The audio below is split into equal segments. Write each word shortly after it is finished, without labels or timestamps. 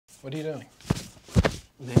What are you doing?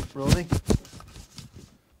 Rolling.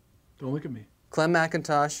 Don't look at me. Clem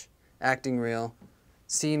McIntosh, acting reel.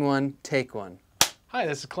 Scene 1, take 1. Hi,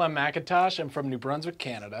 this is Clem McIntosh. I'm from New Brunswick,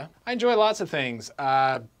 Canada. I enjoy lots of things.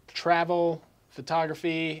 Travel,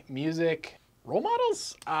 photography, music, role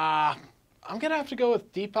models. I'm gonna have to go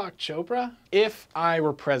with Deepak Chopra. If I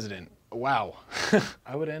were president, wow,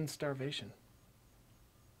 I would end starvation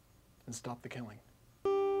and stop the killing.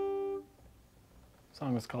 The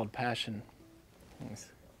song was called Passion. This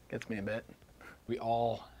gets me a bit. We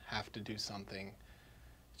all have to do something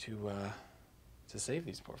to save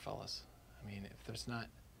these poor fellas. I mean, if there's not,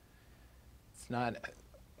 it's not.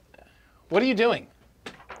 What are you doing?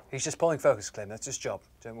 He's just pulling focus, Clem. That's his job.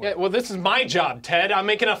 Don't worry. Yeah, well, this is my job, Ted. I'm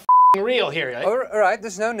making a reel here. All right,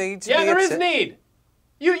 there's no need to be Yeah, there is upset. need.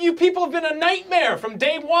 You people have been a nightmare from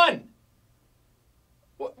day one.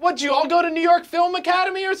 What'd you all go to New York Film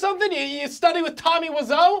Academy or something? You study with Tommy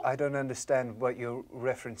Wiseau? I don't understand what you're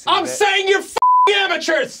referencing. I'm there. saying you're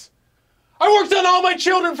amateurs! I worked on all my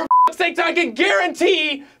children for sakes. I can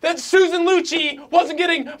guarantee that Susan Lucci wasn't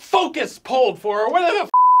getting focus pulled for her, or whatever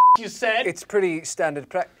the you said. It's pretty standard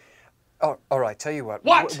practice. Oh, all right, tell you what.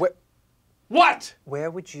 What? What?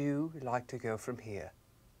 Where would you like to go from here?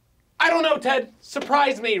 I don't know, Ted.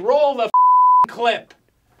 Surprise me. Roll the clip.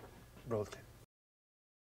 Roll the clip.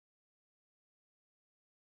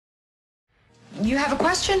 You have a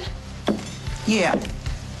question? Yeah.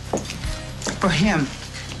 For him.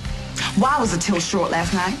 Why was the till short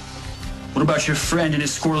last night? What about your friend and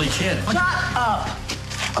his squirrely kid? Shut up!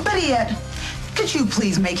 Or better yet, could you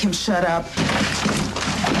please make him shut up?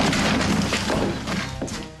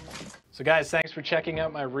 So guys, thanks for checking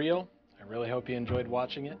out my reel. I really hope you enjoyed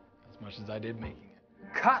watching it as much as I did making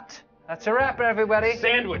it. Cut! That's a wrap, everybody.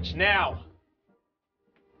 Sandwich, now!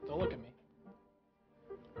 Don't look at me.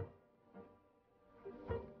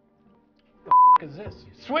 What the is this?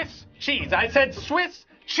 Swiss cheese. I said Swiss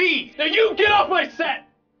cheese. Now you get off my set!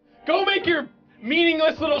 Go make your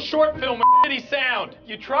meaningless little short film with shitty sound.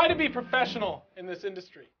 You try to be professional in this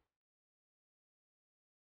industry.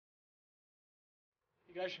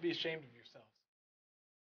 You guys should be ashamed of yourselves.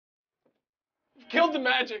 You've killed the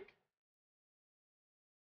magic.